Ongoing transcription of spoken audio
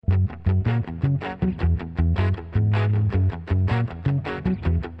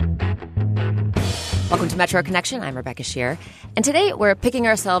Welcome to Metro Connection. I'm Rebecca Shear. And today we're picking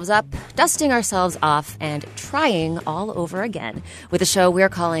ourselves up, dusting ourselves off, and trying all over again with a show we're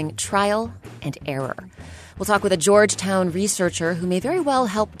calling Trial and Error. We'll talk with a Georgetown researcher who may very well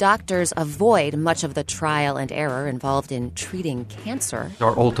help doctors avoid much of the trial and error involved in treating cancer.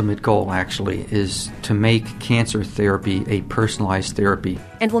 Our ultimate goal, actually, is to make cancer therapy a personalized therapy.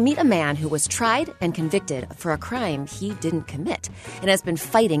 And we'll meet a man who was tried and convicted for a crime he didn't commit and has been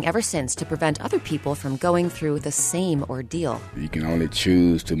fighting ever since to prevent other people from going through the same ordeal. You can only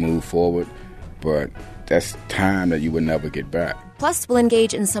choose to move forward, but that's time that you will never get back. Plus, we'll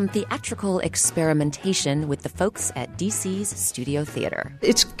engage in some theatrical experimentation with the folks at DC's Studio Theater.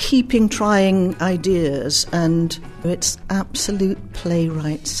 It's keeping trying ideas, and it's absolute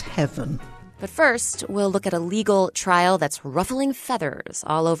playwright's heaven. But first, we'll look at a legal trial that's ruffling feathers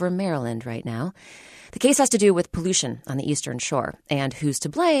all over Maryland right now. The case has to do with pollution on the Eastern Shore and who's to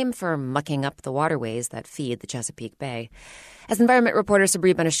blame for mucking up the waterways that feed the Chesapeake Bay. As environment reporter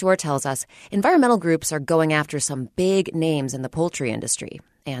Sabri Ben-Achour tells us, environmental groups are going after some big names in the poultry industry,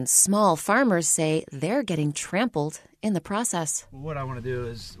 and small farmers say they're getting trampled in the process. Well, what I want to do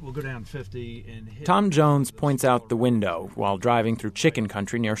is we'll go down 50 and hit... Tom Jones points out the window while driving through chicken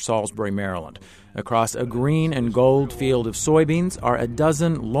country near Salisbury, Maryland. Across a green and gold field of soybeans are a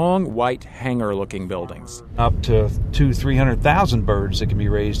dozen long white hangar-looking buildings. Up to 300,000 birds that can be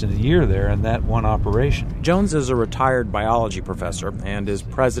raised in a year there in that one operation. Jones is a retired biology professor and is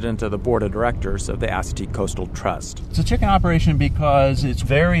president of the board of directors of the Assateague Coastal Trust. It's a chicken operation because it's a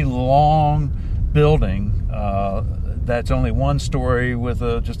very long building that's only one story with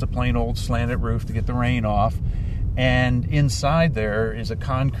just a plain old slanted roof to get the rain off. And inside there is a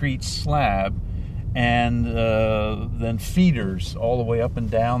concrete slab and then feeders all the way up and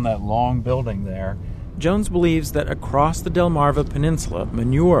down that long building there. Jones believes that across the Delmarva Peninsula,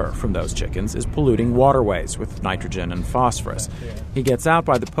 manure from those chickens is polluting waterways with nitrogen and phosphorus. He gets out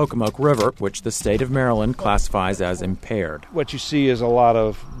by the Pocomoke River, which the state of Maryland classifies as impaired. What you see is a lot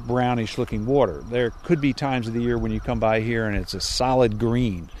of brownish-looking water. There could be times of the year when you come by here and it's a solid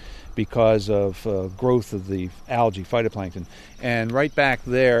green because of growth of the algae, phytoplankton. And right back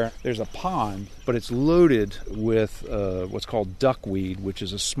there, there's a pond, but it's loaded with what's called duckweed, which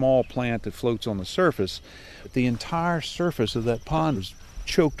is a small plant that floats on the surface. The entire surface of that pond is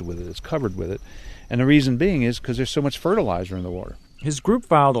choked with it, it's covered with it. And the reason being is because there's so much fertilizer in the water. His group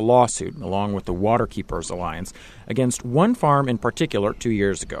filed a lawsuit, along with the Waterkeepers Alliance, against one farm in particular 2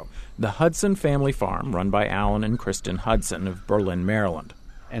 years ago, the Hudson Family Farm, run by Alan and Kristen Hudson of Berlin, Maryland.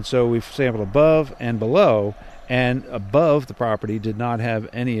 And so we've sampled above and below, and above the property did not have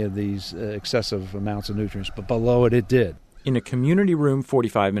any of these excessive amounts of nutrients, but below it did. In a community room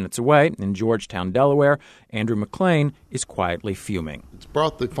 45 minutes away in Georgetown, Delaware, Andrew McLean is quietly fuming. It's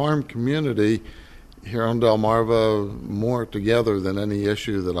brought the farm community here on Delmarva more together than any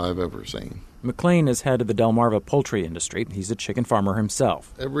issue that I've ever seen. McLean is head of the Delmarva poultry industry. He's a chicken farmer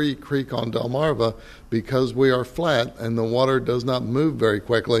himself. Every creek on Delmarva, because we are flat and the water does not move very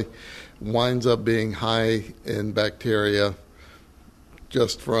quickly, winds up being high in bacteria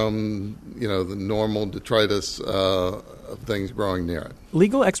just from, the normal detritus of things growing near it.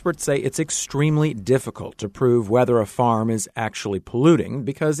 Legal experts say it's extremely difficult to prove whether a farm is actually polluting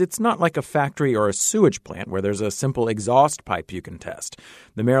because it's not like a factory or a sewage plant where there's a simple exhaust pipe you can test.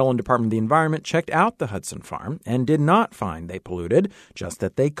 The Maryland Department of the Environment checked out the Hudson farm and did not find they polluted, just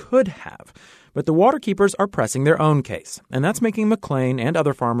that they could have. But the Waterkeepers are pressing their own case, and that's making McLean and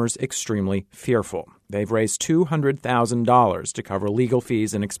other farmers extremely fearful. They've raised $200,000 to cover legal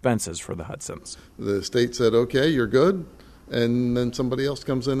fees and expenses for the Hudsons. The state said, okay, you're good, and then somebody else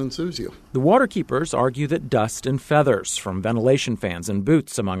comes in and sues you. The Waterkeepers argue that dust and feathers from ventilation fans and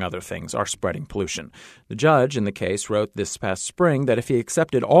boots, among other things, are spreading pollution. The judge in the case wrote this past spring that if he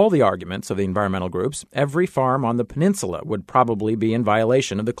accepted all the arguments of the environmental groups, every farm on the peninsula would probably be in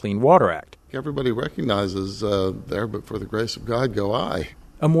violation of the Clean Water Act. Everybody recognizes there, but for the grace of God go I.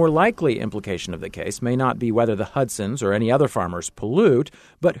 A more likely implication of the case may not be whether the Hudsons or any other farmers pollute,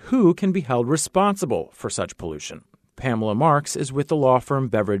 but who can be held responsible for such pollution. Pamela Marks is with the law firm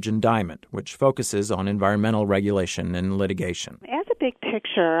Beveridge and Diamond, which focuses on environmental regulation and litigation. As a big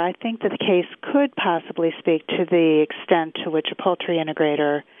picture, I think that the case could possibly speak to the extent to which a poultry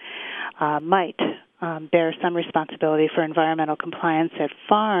integrator might bear some responsibility for environmental compliance at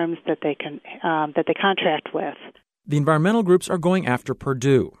farms that they contract with. The environmental groups are going after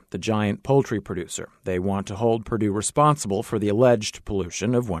Purdue, the giant poultry producer. They want to hold Purdue responsible for the alleged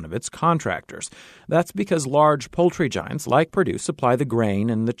pollution of one of its contractors. That's because large poultry giants like Purdue supply the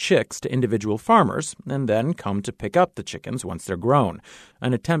grain and the chicks to individual farmers and then come to pick up the chickens once they're grown.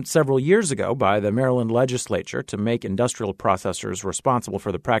 An attempt several years ago by the Maryland legislature to make industrial processors responsible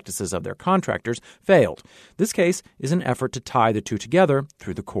for the practices of their contractors failed. This case is an effort to tie the two together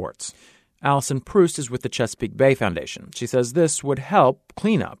through the courts. Allison Proust is with the Chesapeake Bay Foundation. She says this would help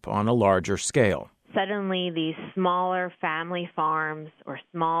clean up on a larger scale. Suddenly, these smaller family farms or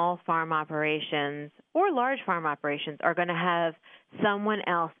small farm operations or large farm operations are going to have someone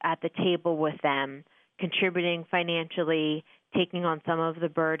else at the table with them, contributing financially, taking on some of the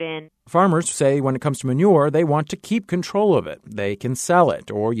burden. Farmers say when it comes to manure, they want to keep control of it. They can sell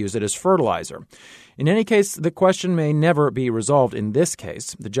it or use it as fertilizer. In any case, the question may never be resolved in this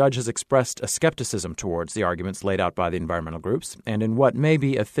case. The judge has expressed a skepticism towards the arguments laid out by the environmental groups, and in what may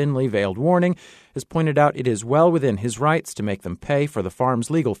be a thinly veiled warning, has pointed out it is well within his rights to make them pay for the farm's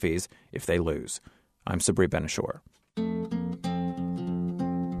legal fees if they lose. I'm Sabri Benashor.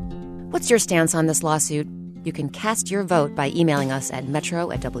 What's your stance on this lawsuit? You can cast your vote by emailing us at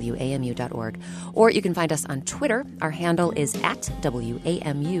metro@wamu.org. Or you can find us on Twitter. Our handle is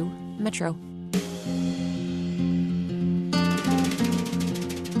 @WAMU-Metro.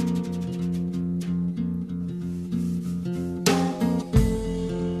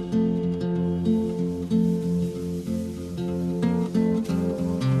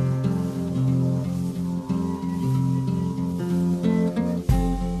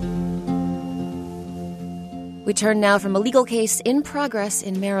 We turn now from a legal case in progress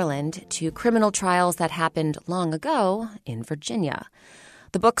in Maryland to criminal trials that happened long ago in Virginia.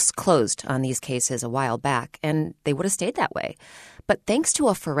 The books closed on these cases a while back, and they would have stayed that way. But thanks to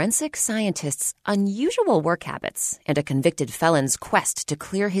a forensic scientist's unusual work habits and a convicted felon's quest to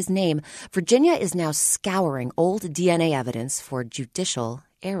clear his name, Virginia is now scouring old DNA evidence for judicial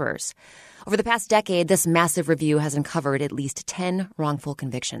errors. Over the past decade, this massive review has uncovered at least 10 wrongful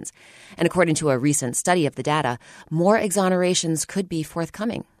convictions. And according to a recent study of the data, more exonerations could be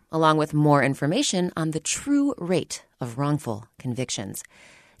forthcoming, along with more information on the true rate of wrongful convictions.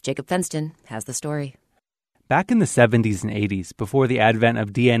 Jacob Fenston has the story. Back in the 70s and 80s, before the advent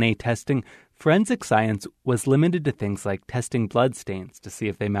of DNA testing, forensic science was limited to things like testing blood stains to see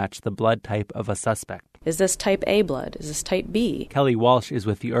if they matched the blood type of a suspect. Is this type A blood? Is this type B? Kelly Walsh is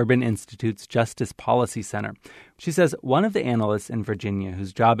with the Urban Institute's Justice Policy Center. She says one of the analysts in Virginia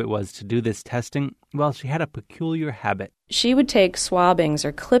whose job it was to do this testing, well, she had a peculiar habit. She would take swabbings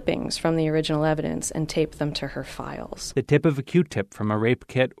or clippings from the original evidence and tape them to her files. The tip of a Q-tip from a rape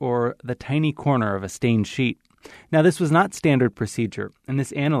kit or the tiny corner of a stained sheet. Now, this was not standard procedure, and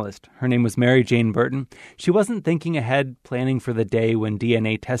this analyst, her name was Mary Jane Burton, she wasn't thinking ahead, planning for the day when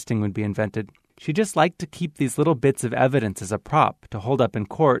DNA testing would be invented. She just liked to keep these little bits of evidence as a prop to hold up in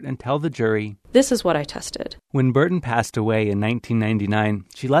court and tell the jury, "This is what I tested." When Burton passed away in 1999,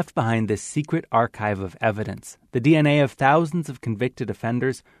 she left behind this secret archive of evidence. The DNA of thousands of convicted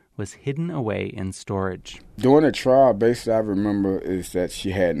offenders was hidden away in storage. During the trial, basically I remember is that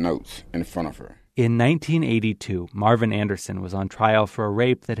she had notes in front of her. In 1982, Marvin Anderson was on trial for a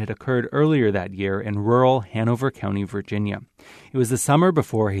rape that had occurred earlier that year in rural Hanover County, Virginia. It was the summer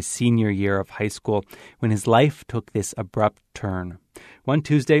before his senior year of high school when his life took this abrupt turn. One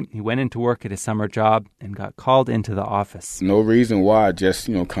Tuesday, he went into work at his summer job and got called into the office. No reason why, just,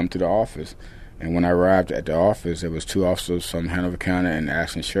 come to the office. And when I arrived at the office, there was 2 officers from Hanover County and the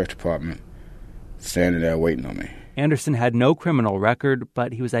Ashland Sheriff Department standing there waiting on me. Anderson had no criminal record,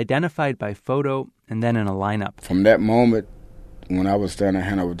 but he was identified by photo and then in a lineup. From that moment, when I was standing in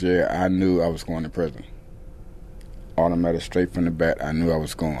Hanover jail, I knew I was going to prison. Automatic, straight from the bat, I knew I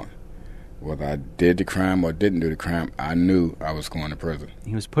was going. Whether I did the crime or didn't do the crime, I knew I was going to prison.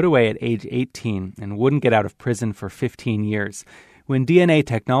 He was put away at age 18 and wouldn't get out of prison for 15 years. When DNA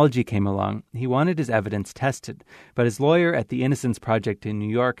technology came along, he wanted his evidence tested, but his lawyer at the Innocence Project in New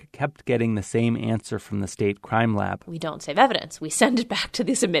York kept getting the same answer from the state crime lab. We don't save evidence. We send it back to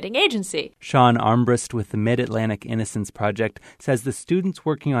the submitting agency. Sean Armbrust with the Mid-Atlantic Innocence Project says the students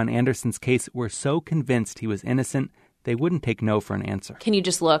working on Anderson's case were so convinced he was innocent, they wouldn't take no for an answer. Can you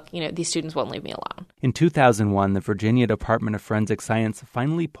just look? These students won't leave me alone. In 2001, the Virginia Department of Forensic Science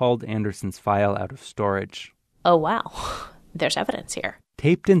finally pulled Anderson's file out of storage. Oh, wow. There's evidence here.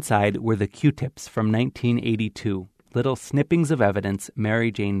 Taped inside were the Q-tips from 1982, little snippings of evidence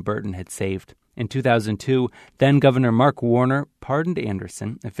Mary Jane Burton had saved. In 2002, then-Governor Mark Warner pardoned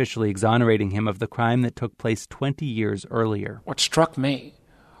Anderson, officially exonerating him of the crime that took place 20 years earlier. What struck me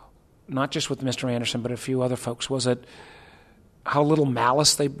not just with Mr. Anderson, but a few other folks? Was it how little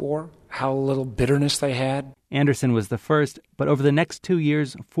malice they bore, how little bitterness they had? Anderson was the first, but over the next 2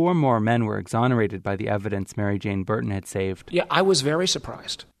 years, 4 more men were exonerated by the evidence Mary Jane Burton had saved. Yeah, I was very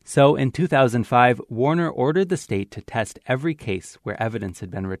surprised. So in 2005, Warner ordered the state to test every case where evidence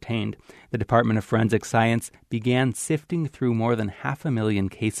had been retained. The Department of Forensic Science began sifting through more than 500,000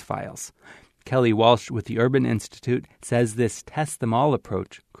 case files. Kelly Walsh with the Urban Institute says this test-them-all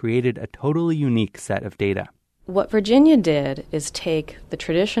approach created a totally unique set of data. What Virginia did is take the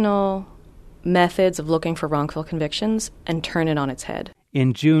traditional methods of looking for wrongful convictions and turn it on its head.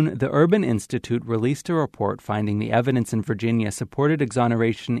 In June, the Urban Institute released a report finding the evidence in Virginia supported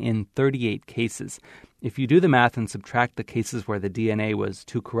exoneration in 38 cases. If you do the math and subtract the cases where the DNA was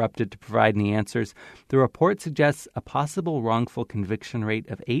too corrupted to provide any answers, the report suggests a possible wrongful conviction rate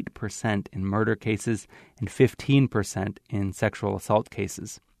of 8% in murder cases and 15% in sexual assault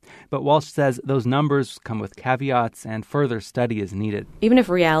cases. But Walsh says those numbers come with caveats and further study is needed. Even if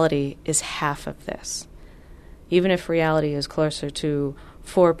reality is half of this, even if reality is closer to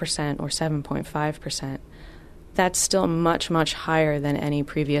 4% or 7.5%, that's still much, much higher than any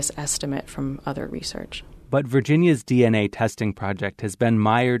previous estimate from other research. But Virginia's DNA testing project has been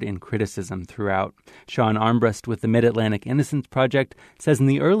mired in criticism throughout. Sean Armbrust with the Mid-Atlantic Innocence Project says in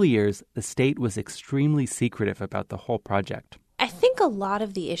the early years, the state was extremely secretive about the whole project. I think a lot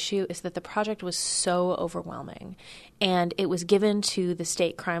of the issue is that the project was so overwhelming, and it was given to the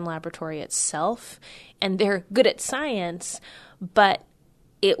state crime laboratory itself, and they're good at science, but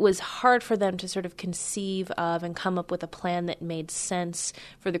it was hard for them to sort of conceive of and come up with a plan that made sense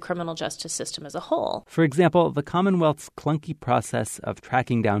for the criminal justice system as a whole. For example, the Commonwealth's clunky process of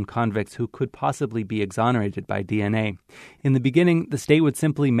tracking down convicts who could possibly be exonerated by DNA. In the beginning, the state would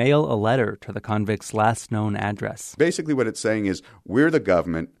simply mail a letter to the convict's last known address. Basically what it's saying is, we're the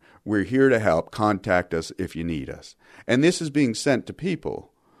government, we're here to help, contact us if you need us. And this is being sent to people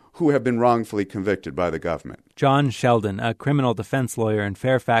who have been wrongfully convicted by the government. John Sheldon, a criminal defense lawyer in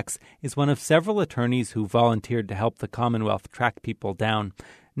Fairfax, is one of several attorneys who volunteered to help the Commonwealth track people down.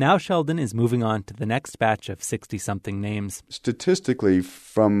 Now Sheldon is moving on to the next batch of 60-something names. Statistically,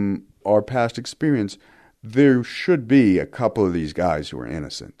 from our past experience, there should be a couple of these guys who are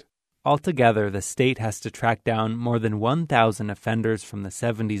innocent. Altogether, the state has to track down more than 1,000 offenders from the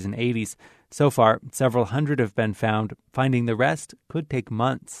 70s and 80s. So far, several hundred have been found. Finding the rest could take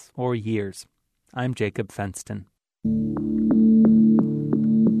months or years. I'm Jacob Fenston.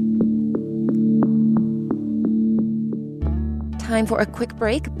 Time for a quick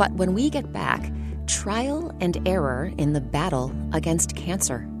break, but when we get back, trial and error in the battle against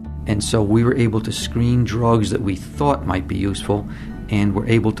cancer. And so we were able to screen drugs that we thought might be useful, and were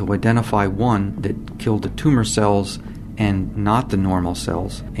able to identify one that killed the tumor cells and not the normal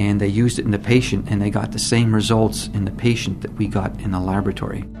cells. And they used it in the patient, and they got the same results in the patient that we got in the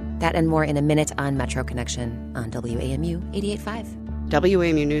laboratory. That and more in a minute on Metro Connection on WAMU 88.5.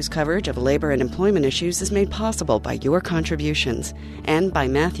 WAMU News coverage of labor and employment issues is made possible by your contributions and by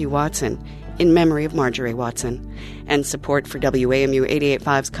Matthew Watson, in memory of Marjorie Watson. And support for WAMU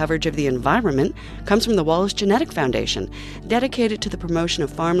 88.5's coverage of the environment comes from the Wallace Genetic Foundation, dedicated to the promotion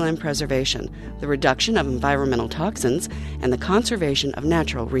of farmland preservation, the reduction of environmental toxins, and the conservation of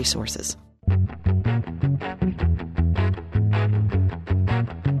natural resources.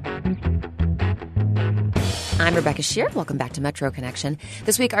 I'm Rebecca Shear. Welcome back to Metro Connection.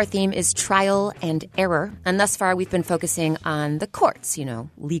 This week our theme is trial and error, and thus far we've been focusing on the courts,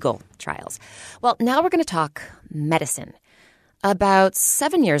 legal trials. Well, now we're going to talk medicine. About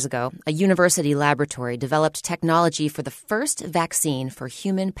 7 years ago, a university laboratory developed technology for the first vaccine for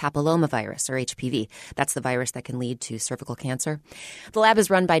human papillomavirus, or HPV. That's the virus that can lead to cervical cancer. The lab is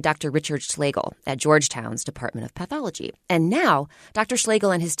run by Dr. Richard Schlegel at Georgetown's Department of Pathology. And now, Dr.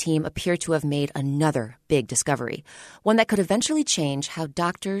 Schlegel and his team appear to have made another big discovery, one that could eventually change how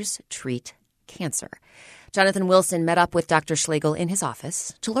doctors treat cancer. Jonathan Wilson met up with Dr. Schlegel in his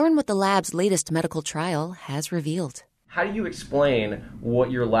office to learn what the lab's latest medical trial has revealed. How do you explain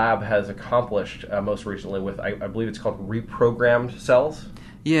what your lab has accomplished most recently with, I believe it's called reprogrammed cells?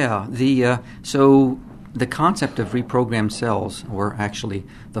 Yeah, so the concept of reprogrammed cells, or actually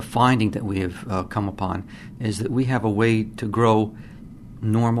the finding that we have come upon, is that we have a way to grow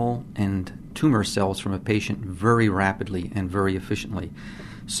normal and tumor cells from a patient very rapidly and very efficiently,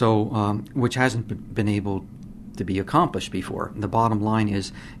 so which hasn't been able to be accomplished before. The bottom line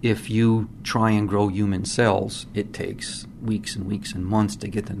is, if you try and grow human cells, it takes weeks and weeks and months to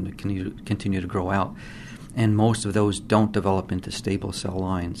get them to continue to grow out. And most of those don't develop into stable cell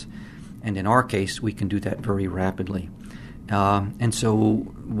lines. And in our case, we can do that very rapidly. And so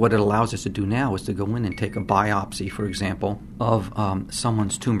what it allows us to do now is to go in and take a biopsy, for example, of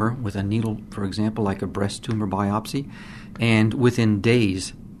someone's tumor with a needle, for example, like a breast tumor biopsy, and within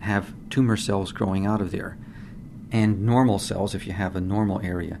days have tumor cells growing out of there and normal cells if you have a normal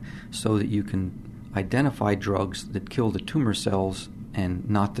area, so that you can identify drugs that kill the tumor cells and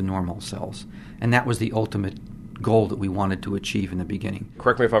not the normal cells. And that was the ultimate goal that we wanted to achieve in the beginning.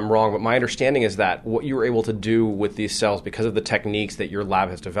 Correct me if I'm wrong, but my understanding is that what you were able to do with these cells, because of the techniques that your lab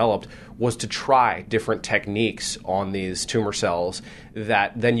has developed, was to try different techniques on these tumor cells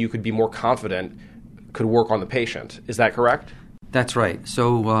that then you could be more confident could work on the patient. Is that correct? That's right.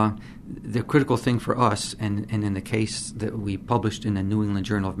 So the critical thing for us, and in the case that we published in the New England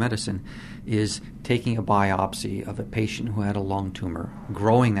Journal of Medicine, is taking a biopsy of a patient who had a lung tumor,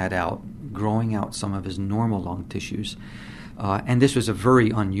 growing out some of his normal lung tissues. And this was a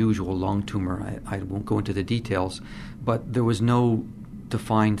very unusual lung tumor. I won't go into the details, but there was no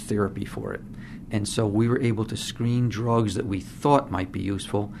defined therapy for it. And so we were able to screen drugs that we thought might be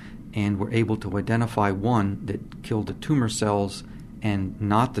useful, and were able to identify one that killed the tumor cells and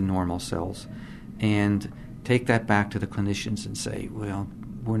not the normal cells, and take that back to the clinicians and say, well,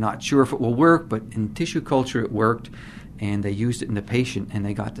 we're not sure if it will work, but in tissue culture it worked, and they used it in the patient, and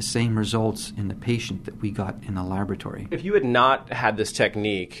they got the same results in the patient that we got in the laboratory. If you had not had this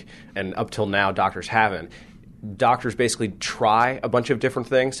technique, and up till now doctors haven't, doctors basically try a bunch of different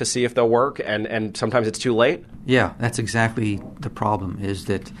things to see if they'll work, and sometimes it's too late? Yeah, that's exactly the problem, is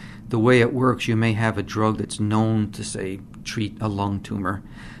that the way it works, you may have a drug that's known to, say, treat a lung tumor.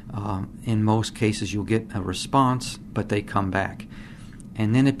 In most cases, you'll get a response, but they come back.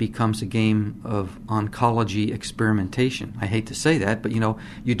 And then it becomes a game of oncology experimentation. I hate to say that, but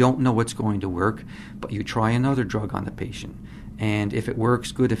you don't know what's going to work, but you try another drug on the patient. And if it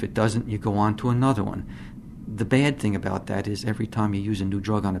works, good. If it doesn't, you go on to another one. The bad thing about that is every time you use a new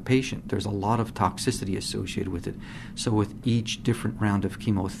drug on a patient, there's a lot of toxicity associated with it. So with each different round of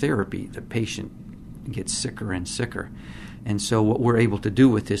chemotherapy, the patient gets sicker and sicker. And so what we're able to do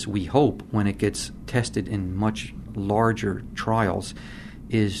with this, we hope, when it gets tested in much larger trials,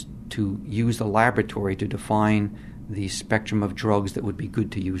 is to use the laboratory to define the spectrum of drugs that would be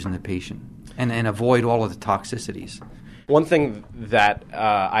good to use in the patient and avoid all of the toxicities. One thing that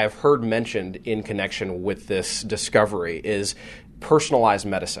I have heard mentioned in connection with this discovery is personalized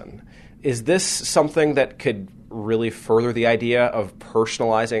medicine. Is this something that could really further the idea of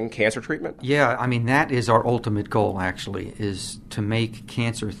personalizing cancer treatment? Yeah, I mean, that is our ultimate goal, actually, is to make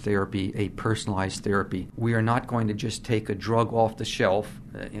cancer therapy a personalized therapy. We are not going to just take a drug off the shelf.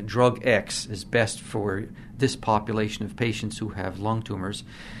 Drug X is best for this population of patients who have lung tumors.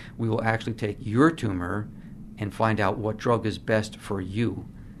 We will actually take your tumor and find out what drug is best for you.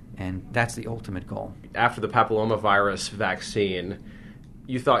 And that's the ultimate goal. After the papillomavirus vaccine,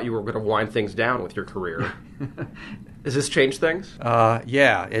 you thought you were going to wind things down with your career. Has this changed things?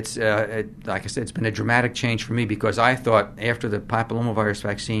 Yeah. It's like I said, it's been a dramatic change for me, because I thought after the papillomavirus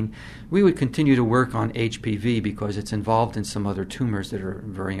vaccine, we would continue to work on HPV because it's involved in some other tumors that are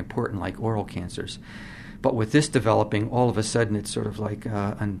very important, like oral cancers. But with this developing, all of a sudden it's sort of like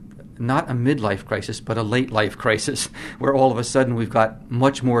not a midlife crisis, but a late life crisis, where all of a sudden we've got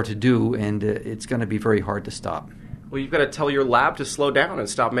much more to do, and it's going to be very hard to stop. Well, you've got to tell your lab to slow down and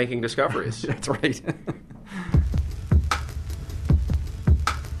stop making discoveries. That's right.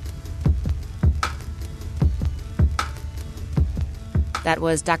 That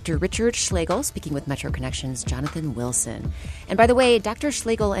was Dr. Richard Schlegel speaking with Metro Connections' Jonathan Wilson. And by the way, Dr.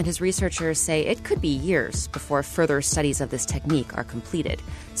 Schlegel and his researchers say it could be years before further studies of this technique are completed.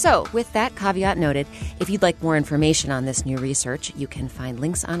 So, with that caveat noted, if you'd like more information on this new research, you can find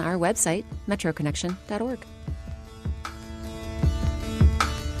links on our website, metroconnection.org.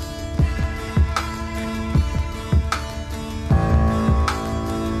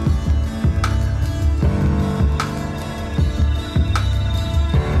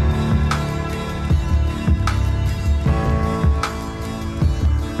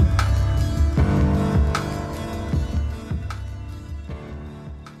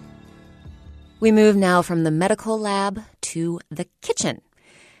 We move now from the medical lab to the kitchen.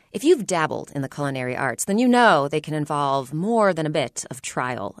 If you've dabbled in the culinary arts, then you know they can involve more than a bit of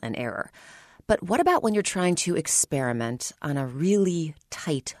trial and error. But what about when you're trying to experiment on a really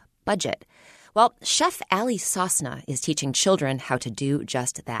tight budget? Well, Chef Ali Sosna is teaching children how to do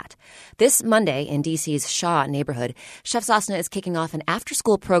just that. This Monday in D.C.'s Shaw neighborhood, Chef Sosna is kicking off an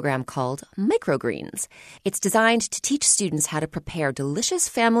after-school program called Microgreens. It's designed to teach students how to prepare delicious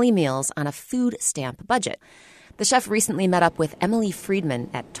family meals on a food stamp budget. The chef recently met up with Emily Friedman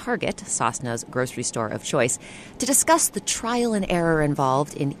at Target, Sosna's grocery store of choice, to discuss the trial and error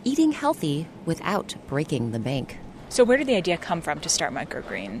involved in eating healthy without breaking the bank. So where did the idea come from to start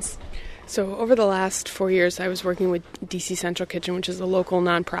microgreens? So over the last 4 years, I was working with DC Central Kitchen, which is a local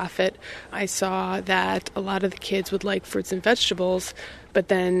nonprofit. I saw that a lot of the kids would like fruits and vegetables, but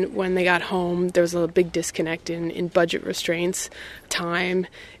then when they got home, there was a big disconnect in budget restraints, time,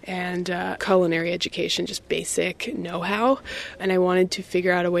 and culinary education, just basic know-how. And I wanted to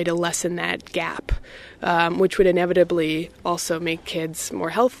figure out a way to lessen that gap, which would inevitably also make kids more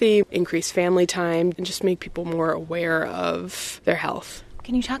healthy, increase family time, and just make people more aware of their health.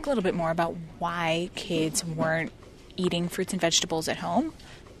 Can you talk a little bit more about why kids weren't eating fruits and vegetables at home?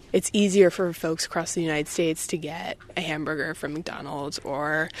 It's easier for folks across the United States to get a hamburger from McDonald's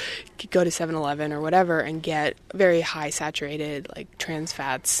or go to 7-Eleven or whatever and get very high saturated, like trans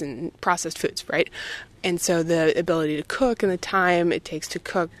fats and processed foods, right? And so the ability to cook and the time it takes to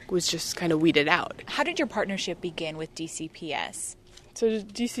cook was just kind of weeded out. How did your partnership begin with DCPS? So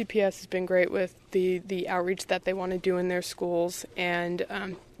DCPS has been great with the outreach that they want to do in their schools, and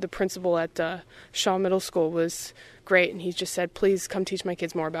the principal at Shaw Middle School was great, and he just said, please come teach my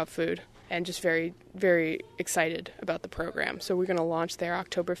kids more about food, and just very, very excited about the program. So we're going to launch there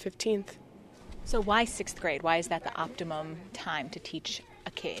October 15th. So why 6th grade? Why is that the optimum time to teach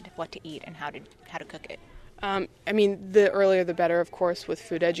a kid what to eat and how to cook it? I mean, the earlier the better, of course, with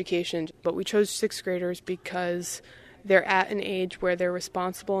food education, but we chose 6th graders because they're at an age where they're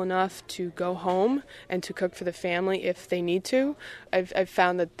responsible enough to go home and to cook for the family if they need to. I've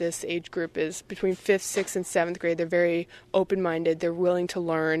found that this age group is between 5th, 6th, and 7th grade. They're very open-minded. They're willing to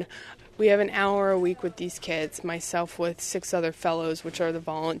learn. We have an hour a week with these kids, myself with 6 other fellows, which are the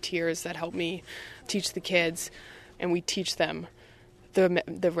volunteers that help me teach the kids, and we teach them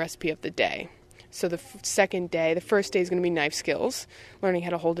the recipe of the day. So the second day, the first day is going to be knife skills, learning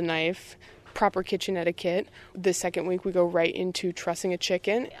how to hold a knife, proper kitchen etiquette. The second week we go right into trussing a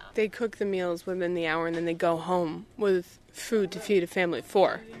chicken. They cook the meals within the hour and then they go home with food to feed a family of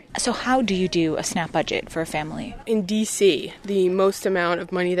 4. So how do you do a SNAP budget for a family? In DC, the most amount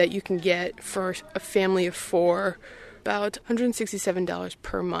of money that you can get for a family of 4, about $167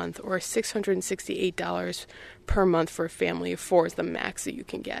 per month, or $668 per month for a family of 4 is the max that you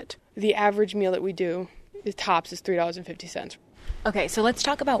can get. The average meal that we do, the tops is $3.50. Okay, so let's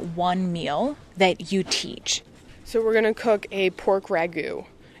talk about one meal that you teach. So we're going to cook a pork ragu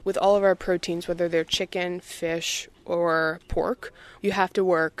with all of our proteins, whether they're chicken, fish, or pork. You have to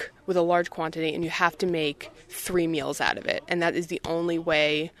work with a large quantity, and you have to make 3 meals out of it. And that is the only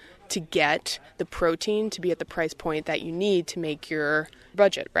way to get the protein to be at the price point that you need to make your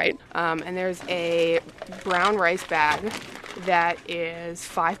budget, right? And there's a brown rice bag that is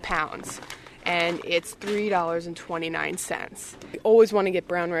 5 pounds. And it's $3.29. You always want to get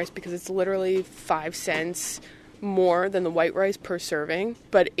brown rice because it's literally 5 cents more than the white rice per serving,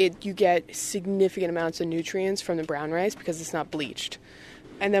 but you get significant amounts of nutrients from the brown rice because it's not bleached.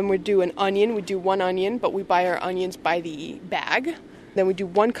 And then we do an onion. We do 1 onion, but we buy our onions by the bag. Then we do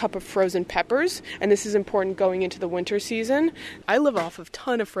 1 cup of frozen peppers, and this is important going into the winter season. I live off of a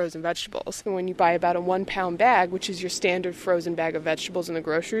ton of frozen vegetables. And when you buy about a 1-pound bag, which is your standard frozen bag of vegetables in the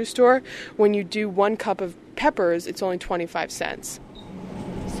grocery store, when you do 1 cup of peppers, it's only 25 cents.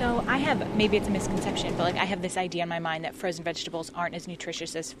 So maybe it's a misconception, but I have this idea in my mind that frozen vegetables aren't as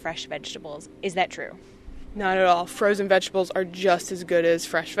nutritious as fresh vegetables. Is that true? Not at all. Frozen vegetables are just as good as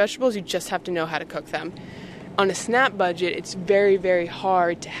fresh vegetables. You just have to know how to cook them. On a SNAP budget, it's very, very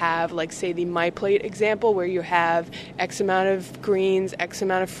hard to have, say, the My Plate example, where you have X amount of greens, X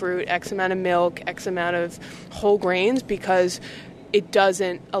amount of fruit, X amount of milk, X amount of whole grains, because it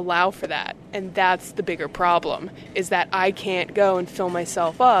doesn't allow for that. And that's the bigger problem, is that I can't go and fill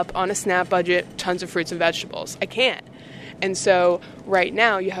myself up on a SNAP budget, tons of fruits and vegetables. I can't. And so right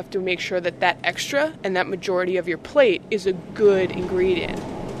now you have to make sure that extra and that majority of your plate is a good ingredient.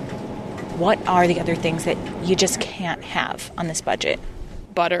 What are the other things that you just can't have on this budget?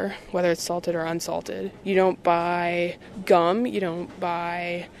 Butter, whether it's salted or unsalted. You don't buy gum. You don't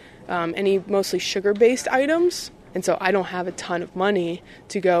buy any mostly sugar-based items. And so I don't have a ton of money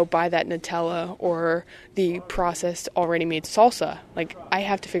to go buy that Nutella or the processed already made salsa. I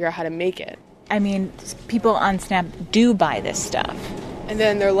have to figure out how to make it. I mean, people on SNAP do buy this stuff. And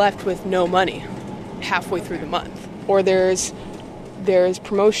then they're left with no money halfway through the month. Or there's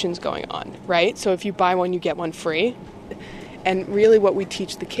promotions going on, right? So if you buy one, you get one free. And really what we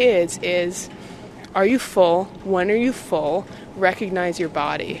teach the kids is, are you full? When are you full? Recognize your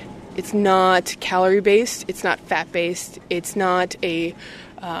body. It's not calorie-based. It's not fat-based. It's not a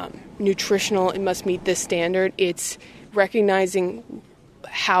nutritional, it must meet this standard. It's recognizing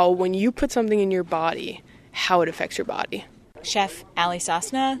how when you put something in your body, how it affects your body. Chef Ali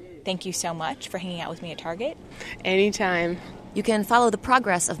Sosna, thank you so much for hanging out with me at Target. Anytime. You can follow the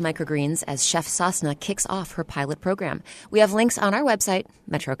progress of microgreens as Chef Sosna kicks off her pilot program. We have links on our website,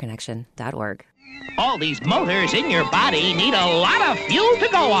 metroconnection.org. All these motors in your body need a lot of fuel to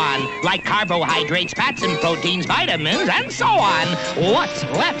go on, like carbohydrates, fats, and proteins, vitamins, and so on. What's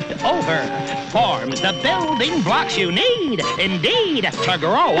left over forms the building blocks you need, indeed, to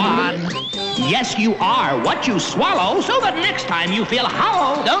grow on. Yes, you are what you swallow, so that next time you feel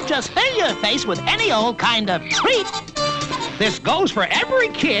hollow, don't just fill your face with any old kind of treat. This goes for every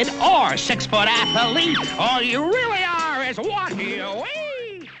kid or 6-foot athlete. All you really are is what you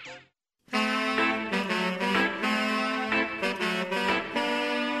eat.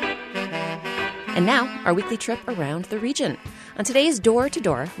 And now, our weekly trip around the region. On today's Door to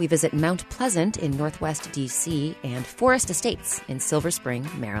Door, we visit Mount Pleasant in northwest D.C. and Forest Estates in Silver Spring,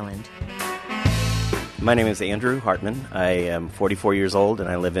 Maryland. My name is Andrew Hartman. I am 44 years old, and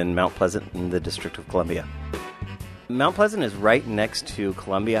I live in Mount Pleasant in the District of Columbia. Mount Pleasant is right next to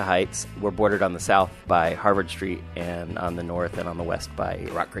Columbia Heights. We're bordered on the south by Harvard Street and on the north and on the west by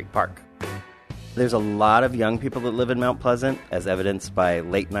Rock Creek Park. There's a lot of young people that live in Mount Pleasant, as evidenced by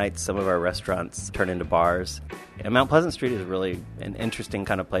late nights. Some of our restaurants turn into bars. And Mount Pleasant Street is really an interesting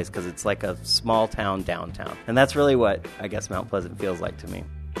kind of place because it's like a small town downtown. And that's really what, I guess, Mount Pleasant feels like to me.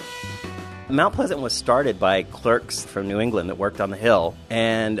 Mount Pleasant was started by clerks from New England that worked on the Hill,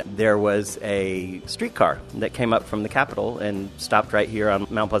 and there was a streetcar that came up from the Capitol and stopped right here on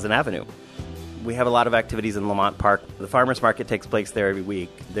Mount Pleasant Avenue. We have a lot of activities in Lamont Park. The farmers market takes place there every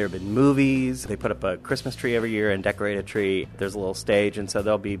week. There have been movies. They put up a Christmas tree every year and decorate a tree. There's a little stage, and so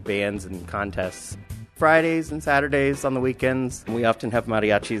there'll be bands and contests. Fridays and Saturdays on the weekends, we often have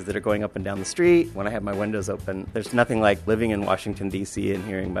mariachis that are going up and down the street. When I have my windows open, there's nothing like living in Washington, D.C. and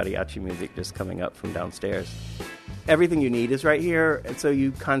hearing mariachi music just coming up from downstairs. Everything you need is right here, and so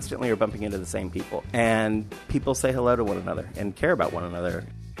you constantly are bumping into the same people. And people say hello to one another and care about one another.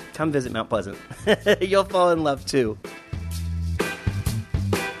 Come visit Mount Pleasant. You'll fall in love, too.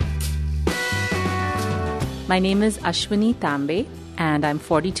 My name is Ashwini Tambe, and I'm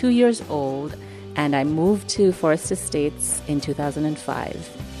 42 years old, and I moved to Forest Estates in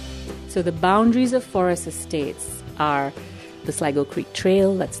 2005. So the boundaries of Forest Estates are the Sligo Creek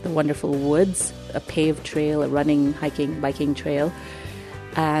Trail, that's the wonderful woods, a paved trail, a running, hiking, biking trail,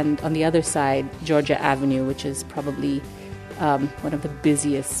 and on the other side, Georgia Avenue, which is probably one of the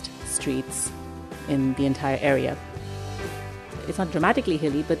busiest streets in the entire area. It's not dramatically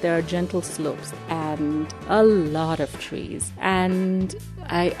hilly, but there are gentle slopes and a lot of trees. And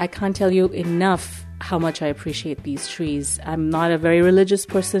I can't tell you enough how much I appreciate these trees. I'm not a very religious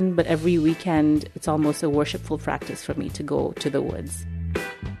person, but every weekend it's almost a worshipful practice for me to go to the woods.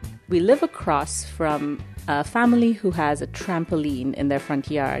 We live across from a family who has a trampoline in their front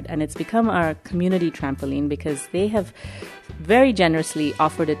yard, and it's become our community trampoline because they have very generously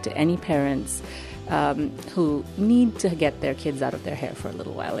offered it to any parents who need to get their kids out of their hair for a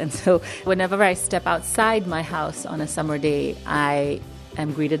little while. And so whenever I step outside my house on a summer day, I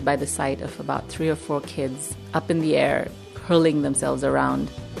am greeted by the sight of about 3 or 4 kids up in the air, hurling themselves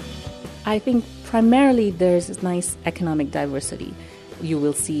around. I think primarily there's this nice economic diversity. You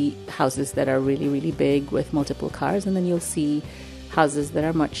will see houses that are really, really big with multiple cars, and then you'll see houses that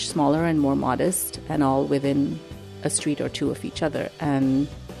are much smaller and more modest and all within a street or two of each other. And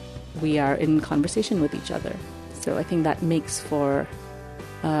we are in conversation with each other. So I think that makes for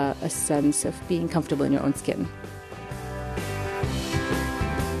a sense of being comfortable in your own skin.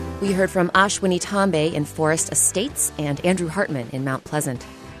 We heard from Ashwini Tambe in Forest Estates and Andrew Hartman in Mount Pleasant.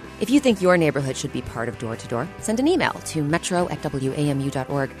 If you think your neighborhood should be part of Door to Door, send an email to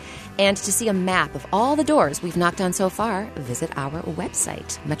metro@wamu.org. And to see a map of all the doors we've knocked on so far, visit our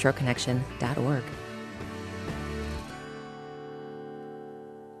website, metroconnection.org.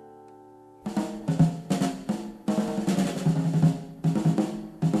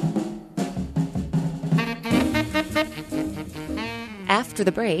 After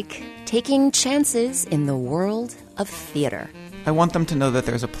the break, taking chances in the world of theater. I want them to know that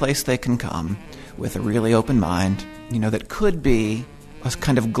there's a place they can come with a really open mind, that could be a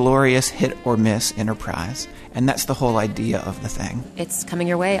kind of glorious hit or miss enterprise. And that's the whole idea of the thing. It's coming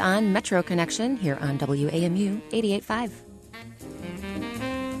your way on Metro Connection here on WAMU 88.5.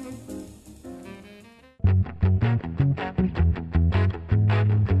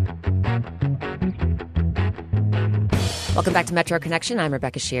 Welcome back to Metro Connection. I'm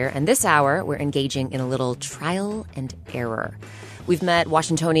Rebecca Shear, and this hour we're engaging in a little trial and error. We've met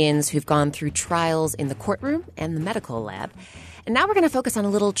Washingtonians who've gone through trials in the courtroom and the medical lab. And now we're going to focus on a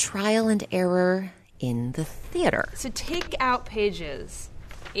little trial and error in the theater. So take out pages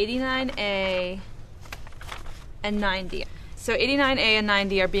 89A and 90. So 89A and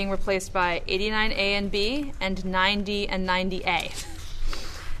 90 are being replaced by 89A and B and 90 and 90A.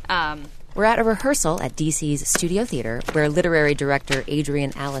 We're at a rehearsal at DC's Studio Theater where literary director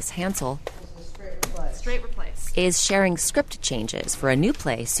Adrienne Alice Hansel Straight replace. is sharing script changes for a new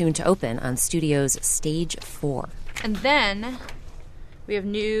play soon to open on Studio's Stage 4. And then we have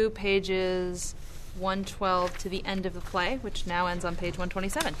new pages 112 to the end of the play, which now ends on page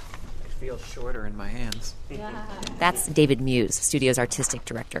 127. It feels shorter in my hands. That's David Muse, Studio's artistic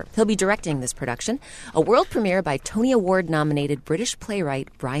director. He'll be directing this production, a world premiere by Tony Award-nominated British playwright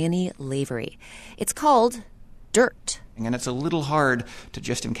Bryony Lavery. It's called Dirt. And it's a little hard to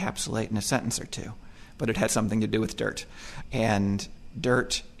just encapsulate in a sentence or two, but it had something to do with dirt. And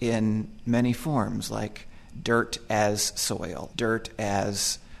dirt in many forms, like dirt as soil, dirt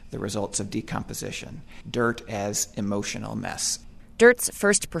as the results of decomposition, dirt as emotional mess. Dirt's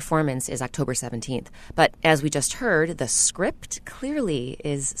first performance is October 17th, but as we just heard, the script clearly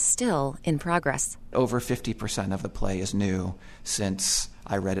is still in progress. Over 50% of the play is new since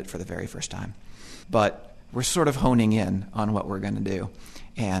I read it for the very first time. But we're sort of honing in on what we're going to do.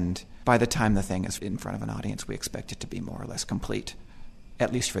 And by the time the thing is in front of an audience, we expect it to be more or less complete,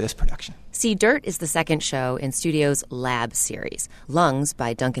 at least for this production. See, Dirt is the second show in Studio's Lab series. Lungs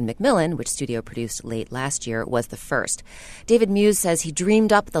by Duncan Macmillan, which Studio produced late last year, was the first. David Muse says he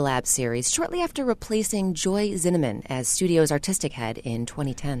dreamed up the Lab series shortly after replacing Joy Zinnemann as Studio's artistic head in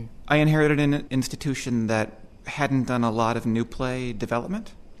 2010. I inherited an institution that hadn't done a lot of new play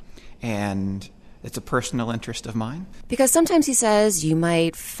development, and it's a personal interest of mine. Because sometimes, he says, you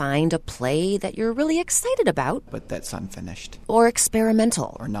might find a play that you're really excited about, but that's unfinished. Or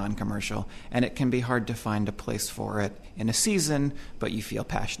experimental. Or non-commercial. And it can be hard to find a place for it in a season, but you feel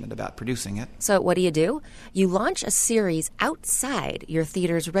passionate about producing it. So what do? You launch a series outside your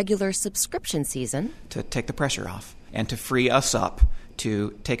theater's regular subscription season. To take the pressure off and to free us up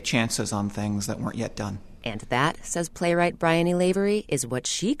to take chances on things that weren't yet done. And that, says playwright Bryony Lavery, is what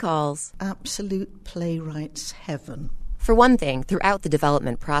she calls absolute playwright's heaven. For one thing, throughout the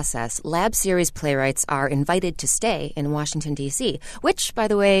development process, Lab Series playwrights are invited to stay in Washington, D.C., which, by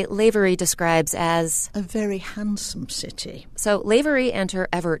the way, Lavery describes as a very handsome city. So Lavery and her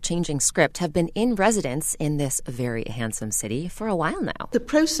ever-changing script have been in residence in this very handsome city for a while now. The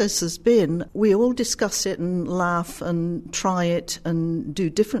process has been, we all discuss it and laugh and try it and do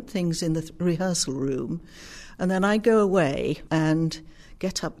different things in the rehearsal room, and then I go away and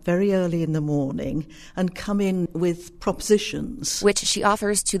get up very early in the morning and come in with propositions. Which she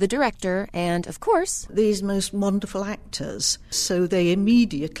offers to the director and, of course, these most wonderful actors. So they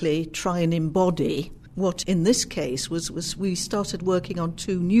immediately try and embody what in this case was we started working on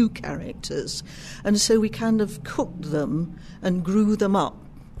 2 new characters. And so we kind of cooked them and grew them up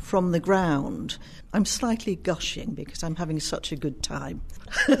from the ground. I'm slightly gushing because I'm having such a good time.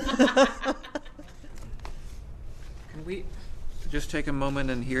 Can we just take a moment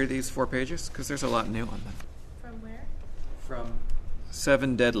and hear these 4 pages? Because there's a lot new on them. From where? From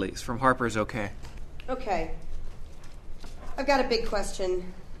 7 Deadlies, from Harper's OK. Okay. I've got a big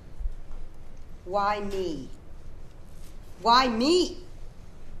question. Why me? Why me?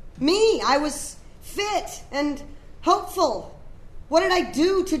 Me! I was fit and hopeful. What did I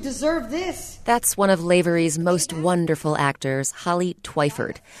do to deserve this? That's one of Lavery's most wonderful actors, Holly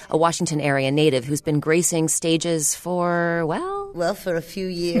Twyford, a Washington area native who's been gracing stages for, Well, for a few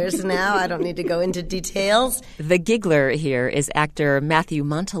years now. I don't need to go into details. The giggler here is actor Matthew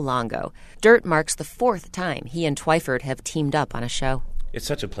Montalongo. Dirt marks the 4th time he and Twyford have teamed up on a show. It's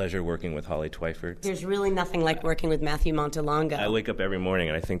such a pleasure working with Holly Twyford. There's really nothing like working with Matthew Montalongo. I wake up every morning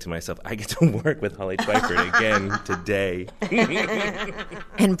and I think to myself, I get to work with Holly Twyford again today.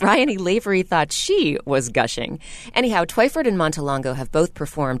 And Bryony Lavery thought she was gushing. Anyhow, Twyford and Montalongo have both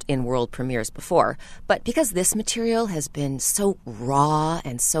performed in world premieres before. But because this material has been so raw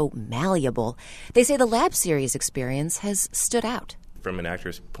and so malleable, they say the Lab Series experience has stood out. From an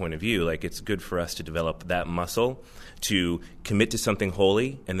actor's point of view, it's good for us to develop that muscle to commit to something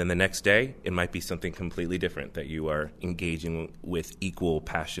wholly, and then the next day it might be something completely different that you are engaging with equal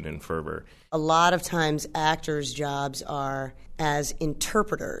passion and fervor. A lot of times actors' jobs are as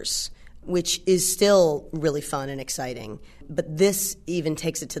interpreters, which is still really fun and exciting. But this even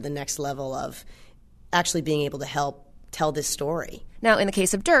takes it to the next level of actually being able to help tell this story. Now, in the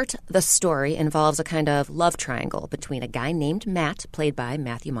case of Dirt, the story involves a kind of love triangle between a guy named Matt, played by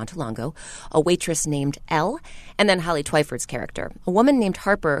Matthew Montalongo, a waitress named Elle, and then Holly Twyford's character, a woman named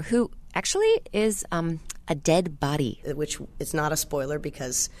Harper, who actually is a dead body. Which is not a spoiler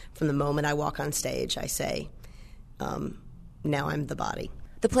because from the moment I walk on stage, I say, now I'm the body.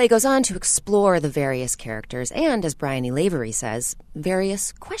 The play goes on to explore the various characters and, as Brian E. Lavery says,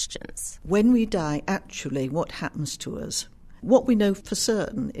 various questions. When we die, actually, what happens to us? What we know for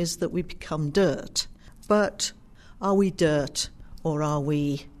certain is that we become dirt. But are we dirt or are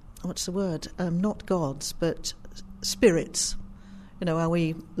we, what's the word? Not gods, but spirits. You know, are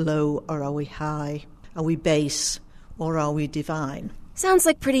we low or are we high? Are we base or are we divine? Sounds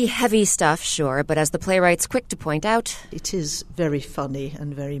like pretty heavy stuff, sure, but as the playwright's quick to point out, it is very funny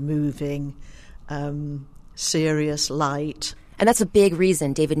and very moving, serious, light. And that's a big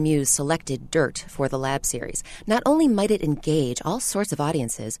reason David Muse selected Dirt for the Lab series. Not only might it engage all sorts of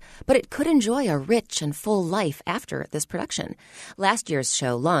audiences, but it could enjoy a rich and full life after this production. Last year's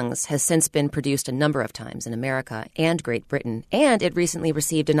show, Lungs, has since been produced a number of times in America and Great Britain, and it recently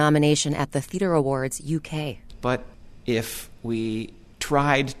received a nomination at the Theatre Awards UK. But if we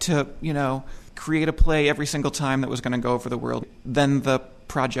tried to, create a play every single time that was going to go over the world, then the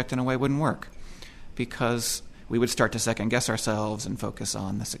project in a way wouldn't work, because we would start to second-guess ourselves and focus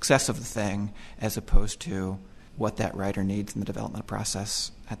on the success of the thing as opposed to what that writer needs in the development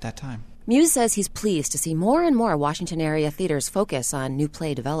process at that time. Muse says he's pleased to see more and more Washington-area theaters focus on new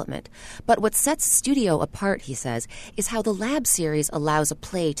play development. But what sets studio apart, he says, is how the Lab series allows a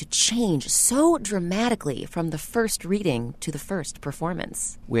play to change so dramatically from the first reading to the first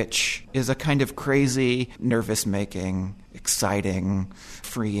performance. Which is a kind of crazy, nervous-making, exciting,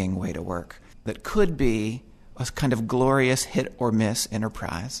 freeing way to work that could be a kind of glorious hit-or-miss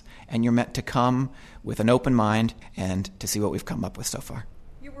enterprise, and you're meant to come with an open mind and to see what we've come up with so far.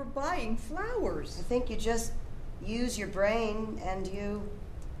 You were buying flowers. I think you just use your brain and you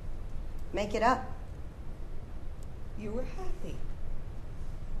make it up. You were happy.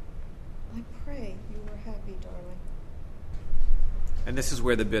 I pray you were happy, darling. And this is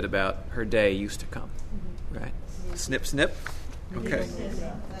where the bit about her day used to come, right? Snip, snip. Okay.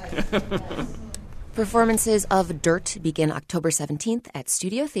 Performances of Dirt begin October 17th at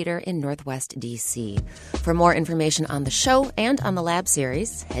Studio Theater in Northwest D.C. For more information on the show and on the Lab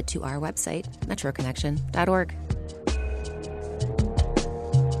series, head to our website, metroconnection.org.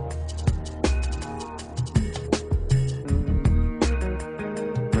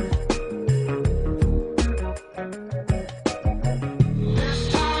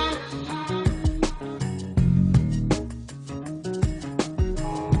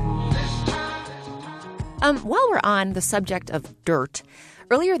 While we're on the subject of dirt,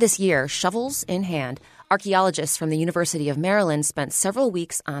 earlier this year, shovels in hand, archaeologists from the University of Maryland spent several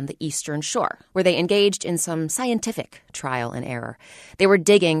weeks on the Eastern Shore, where they engaged in some scientific trial and error. They were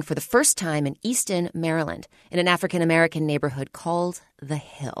digging for the first time in Easton, Maryland, in an African-American neighborhood called The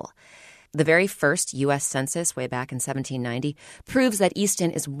Hill. The very first U.S. census, way back in 1790, proves that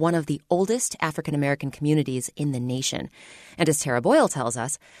Easton is one of the oldest African-American communities in the nation. And as Tara Boyle tells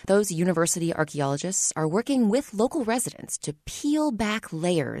us, those university archaeologists are working with local residents to peel back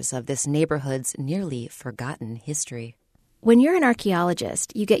layers of this neighborhood's nearly forgotten history. When you're an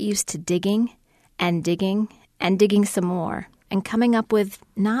archaeologist, you get used to digging and digging and digging some more and coming up with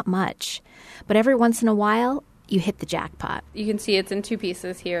not much. But every once in a while, you hit the jackpot. You can see it's in two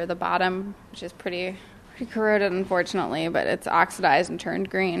pieces here. The bottom, which is pretty corroded, unfortunately, but it's oxidized and turned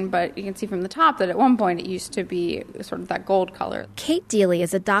green. But you can see from the top that at one point it used to be sort of that gold color. Kate Dealey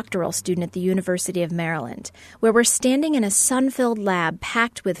is a doctoral student at the University of Maryland, where we're standing in a sun-filled lab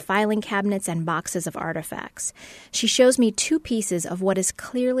packed with filing cabinets and boxes of artifacts. She shows me two pieces of what is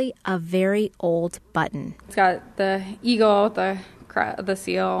clearly a very old button. It's got the eagle, the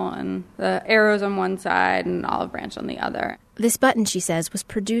seal, and the arrows on one side and olive branch on the other. This button, she says, was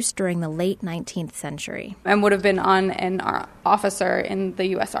produced during the late 19th century. And would have been on an officer in the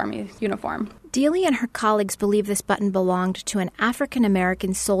U.S. Army uniform. Dealey and her colleagues believe this button belonged to an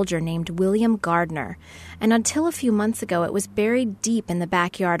African-American soldier named William Gardner. And until a few months ago, it was buried deep in the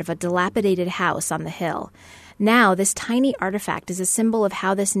backyard of a dilapidated house on the hill. Now, this tiny artifact is a symbol of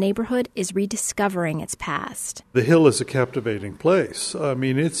how this neighborhood is rediscovering its past. The Hill is a captivating place. I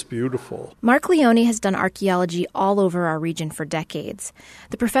mean, it's beautiful. Mark Leone has done archaeology all over our region for decades.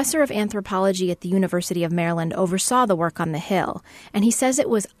 The professor of anthropology at the University of Maryland oversaw the work on the Hill, and he says it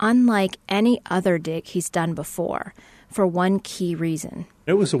was unlike any other dig he's done before. for one key reason.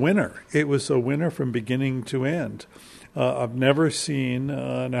 It was a winner. It was a winner from beginning to end. I've never seen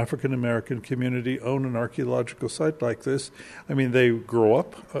an African-American community own an archaeological site like this. I mean, they grow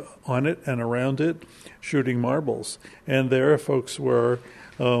up on it and around it, shooting marbles. And there folks were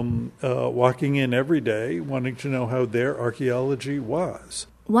walking in every day, wanting to know how their archaeology was.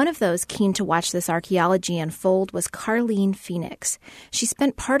 One of those keen to watch this archaeology unfold was Carleen Phoenix. She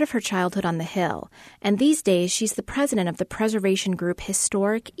spent part of her childhood on the Hill, and these days she's the president of the preservation group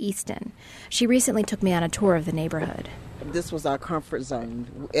Historic Easton. She recently took me on a tour of the neighborhood. This was our comfort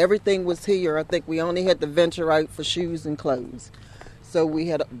zone. Everything was here. I think we only had to venture out for shoes and clothes. So we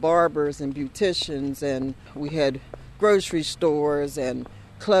had barbers and beauticians, and we had grocery stores and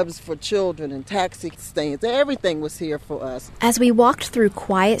clubs for children and taxi stands. Everything was here for us. As we walked through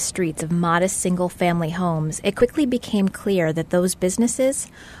quiet streets of modest single-family homes, it quickly became clear that those businesses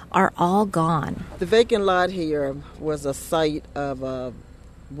are all gone. The vacant lot here was a site of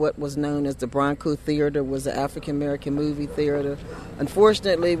what was known as the Bronco Theater, was an African-American movie theater.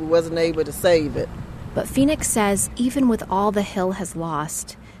 Unfortunately, we wasn't able to save it. But Phoenix says even with all the Hill has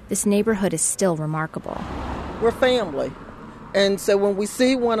lost, this neighborhood is still remarkable. We're family. And so when we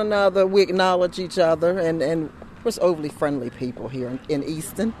see one another, we acknowledge each other, and we're overly friendly people here in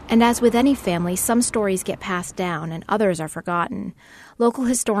Easton. And as with any family, some stories get passed down and others are forgotten. Local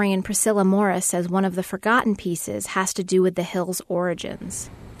historian Priscilla Morris says one of the forgotten pieces has to do with the Hill's origins.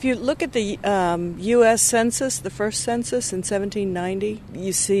 If you look at the U.S. Census, the first census in 1790,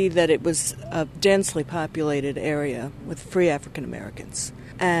 you see that it was a densely populated area with free African Americans.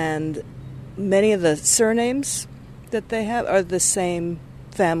 And many of the surnames that they have are the same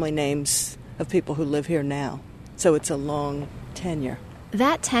family names of people who live here now. So it's a long tenure.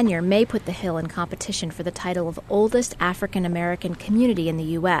 That tenure may put the Hill in competition for the title of oldest African American community in the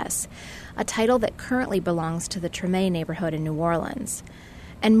U.S., a title that currently belongs to the Treme neighborhood in New Orleans.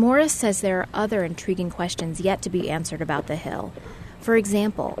 And Morris says there are other intriguing questions yet to be answered about the Hill. For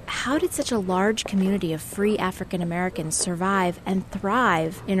example, how did such a large community of free African Americans survive and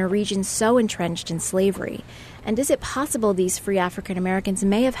thrive in a region so entrenched in slavery? And is it possible these free African Americans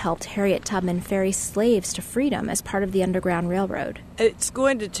may have helped Harriet Tubman ferry slaves to freedom as part of the Underground Railroad? It's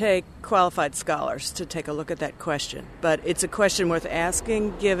going to take qualified scholars to take a look at that question, but it's a question worth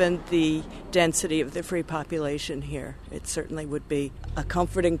asking given the density of the free population here. It certainly would be a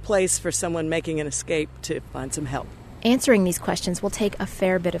comforting place for someone making an escape to find some help. Answering these questions will take a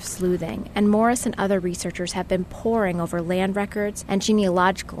fair bit of sleuthing, and Morris and other researchers have been poring over land records and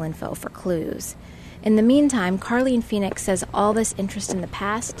genealogical info for clues. In the meantime, Carleen Phoenix says all this interest in the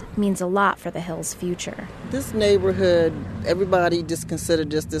past means a lot for the Hill's future. This neighborhood, everybody just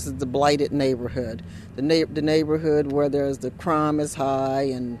considered this is the blighted neighborhood. The neighborhood where there's the crime is high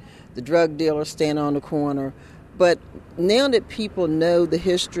and the drug dealers stand on the corner. But now that people know the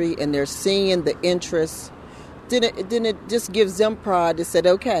history and they're seeing the interest, then it just gives them pride to say,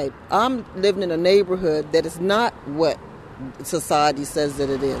 okay, I'm living in a neighborhood that is not what society says that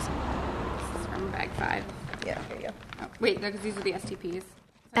it is. Bag 5. Yeah, here you go. Oh, wait, because these are the STPs.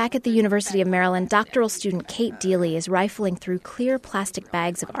 Back at the University of Maryland, doctoral student Kate Deely is rifling through clear plastic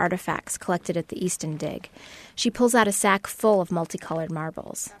bags of artifacts collected at the Easton Dig. She pulls out a sack full of multicolored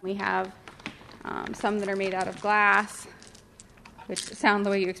marbles. We have some that are made out of glass, which sound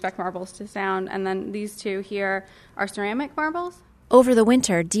the way you expect marbles to sound, and then these two here are ceramic marbles. Over the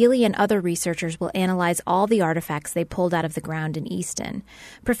winter, Deely and other researchers will analyze all the artifacts they pulled out of the ground in Easton.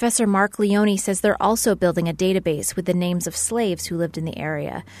 Professor Mark Leone says they're also building a database with the names of slaves who lived in the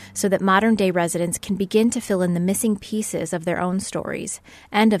area so that modern-day residents can begin to fill in the missing pieces of their own stories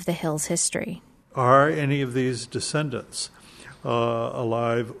and of the Hill's history. Are any of these descendants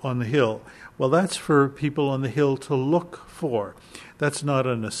alive on the Hill? Well, that's for people on the Hill to look for. That's not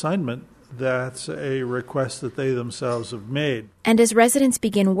an assignment. That's a request that they themselves have made. And as residents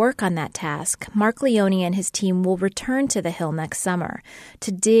begin work on that task, Mark Leone and his team will return to the Hill next summer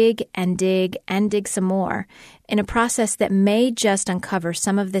to dig and dig and dig some more in a process that may just uncover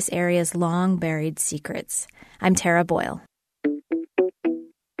some of this area's long-buried secrets. I'm Tara Boyle.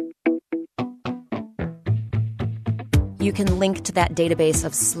 You can link to that database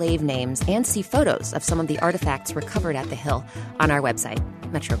of slave names and see photos of some of the artifacts recovered at the Hill on our website,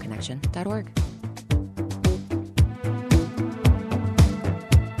 metroconnection.org.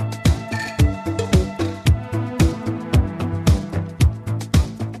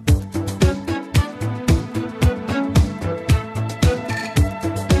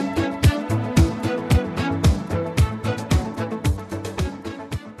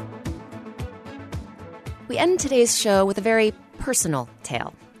 We end today's show with a very personal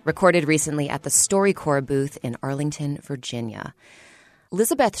tale. recorded recently at the StoryCorps booth in Arlington, Virginia.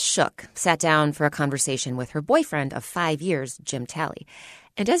 Elizabeth Shook sat down for a conversation with her boyfriend of 5 years, Jim Talley.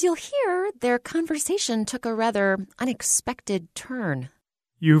 And as you'll hear, their conversation took a rather unexpected turn.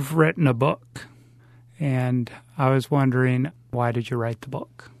 You've written a book, and I was wondering, why did you write the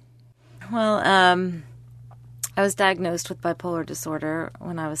book? Well, I was diagnosed with bipolar disorder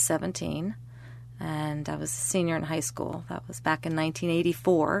when I was 17, and I was a senior in high school. That was back in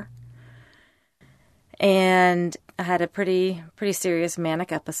 1984. And I had a pretty serious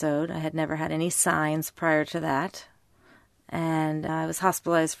manic episode. I had never had any signs prior to that. And I was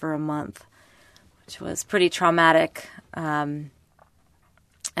hospitalized for a month, which was pretty traumatic,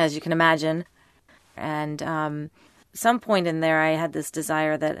 as you can imagine. And some point in there, I had this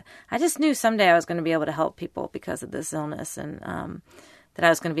desire that I just knew someday I was going to be able to help people because of this illness, and that I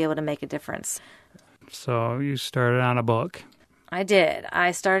was going to be able to make a difference. So you started on a book. I did.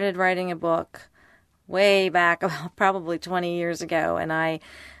 I started writing a book way back, probably 20 years ago, and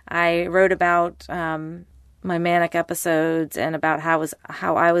I wrote about my manic episodes and about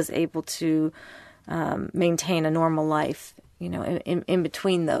how I was able to maintain a normal life, in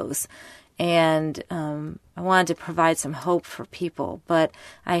between those. And I wanted to provide some hope for people, but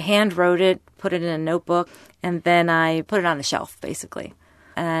I hand wrote it, put it in a notebook, and then I put it on the shelf, basically.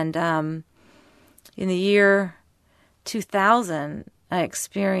 And in the year 2000, I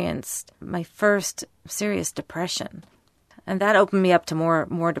experienced my first serious depression, and that opened me up to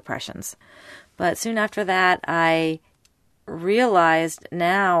more depressions. But soon after that, I realized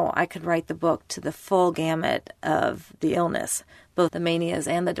now I could write the book to the full gamut of the illness, both the manias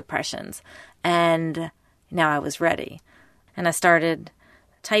and the depressions. And now I was ready. And I started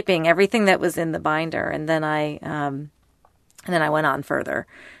typing everything that was in the binder, and then I went on further.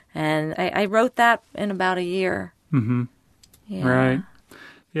 And I wrote that in about a year. Mm-hmm. Yeah. Right.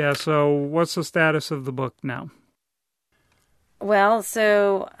 Yeah, so what's the status of the book now? Well,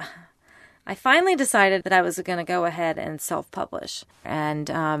 so I finally decided that I was going to go ahead and self-publish.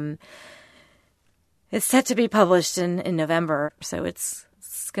 And it's set to be published in November, so it's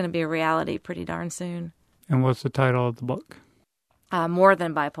going to be a reality pretty darn soon. And what's the title of the book? More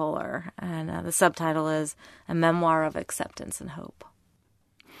Than Bipolar. And the subtitle is A Memoir of Acceptance and Hope.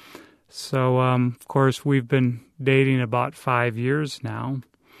 So, of course, we've been dating about 5 years now.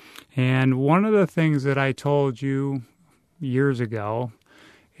 And one of the things that I told you years ago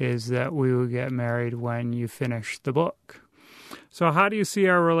is that we would get married when you finish the book. So how do you see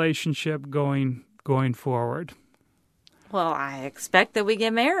our relationship going forward? Well, I expect that we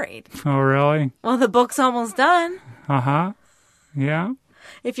get married. Oh, really? Well, the book's almost done. Uh-huh. Yeah?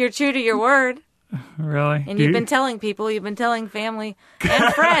 If you're true to your word. Really? And you've been telling people, you've been telling family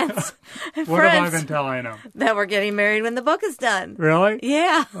and friends. What have I been telling them? That we're getting married when the book is done. Really?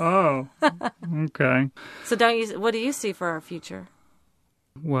 Yeah. Oh, okay. So what do you see for our future?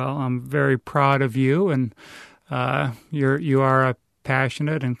 Well, I'm very proud of you, and you are a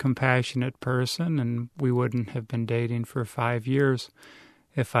passionate and compassionate person, and we wouldn't have been dating for 5 years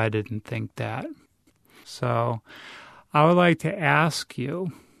if I didn't think that. So I would like to ask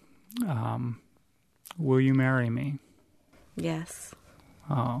you, will you marry me? Yes.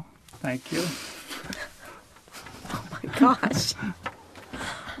 Oh, thank you. Oh, my gosh.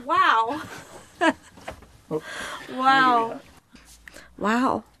 Wow. Wow.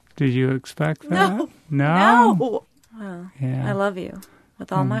 Wow. Did you expect that? No. No? Well, Yeah. I love you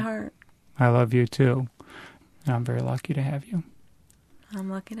with all my heart. I love you, too. And I'm very lucky to have you. I'm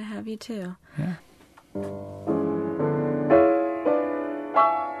lucky to have you, too. Yeah.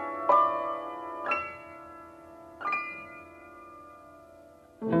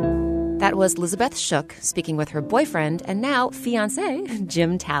 That was Elizabeth Shook speaking with her boyfriend and now fiancé,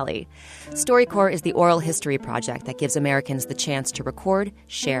 Jim Talley. StoryCorps is the oral history project that gives Americans the chance to record,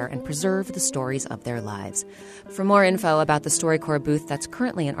 share, and preserve the stories of their lives. For more info about the StoryCorps booth that's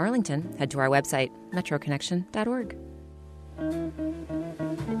currently in Arlington, head to our website, metroconnection.org.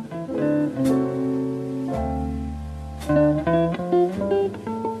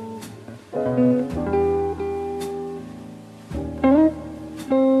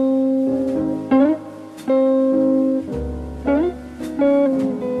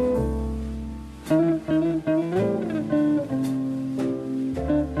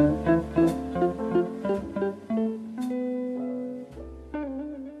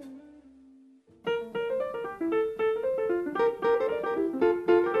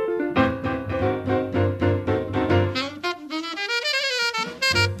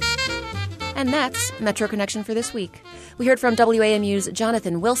 And that's Metro Connection for this week. We heard from WAMU's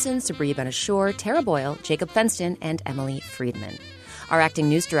Jonathan Wilson, Sabri Ben-Ashur, Tara Boyle, Jacob Fenston, and Emily Friedman. Our acting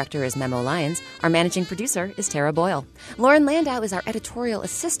news director is Memo Lyons. Our managing producer is Tara Boyle. Lauren Landau is our editorial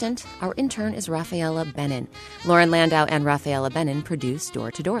assistant. Our intern is Rafaela Benin. Lauren Landau and Rafaela Benin produce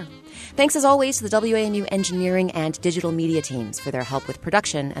Door to Door. Thanks as always to the WAMU engineering and digital media teams for their help with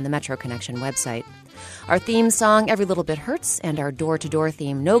production and the Metro Connection website. Our theme song, Every Little Bit Hurts, and our door-to-door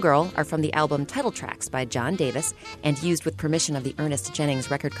theme, No Girl, are from the album Title Tracks by John Davis and used with permission of the Ernest Jennings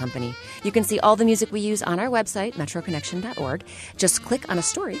Record Company. You can see all the music we use on our website, metroconnection.org. Just click on a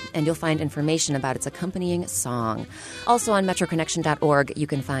story and you'll find information about its accompanying song. Also on metroconnection.org, you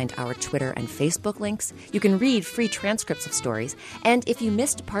can find our Twitter and Facebook links. You can read free transcripts of stories. And if you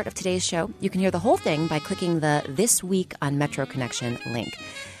missed part of today's show, you can hear the whole thing by clicking the This Week on Metro Connection link.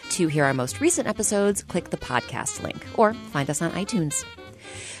 To hear our most recent episodes, click the podcast link or find us on iTunes.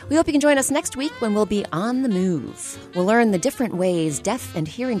 We hope you can join us next week when we'll be on the move. We'll learn the different ways deaf and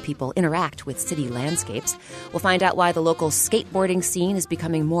hearing people interact with city landscapes. We'll find out why the local skateboarding scene is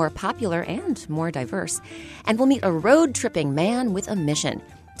becoming more popular and more diverse. And we'll meet a road-tripping man with a mission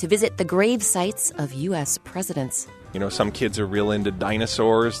to visit the grave sites of U.S. presidents. You know, some kids are real into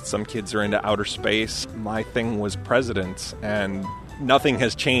dinosaurs, some kids are into outer space. My thing was presidents, and nothing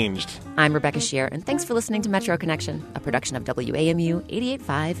has changed. I'm Rebecca Shear, and thanks for listening to Metro Connection, a production of WAMU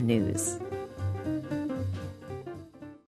 88.5 News.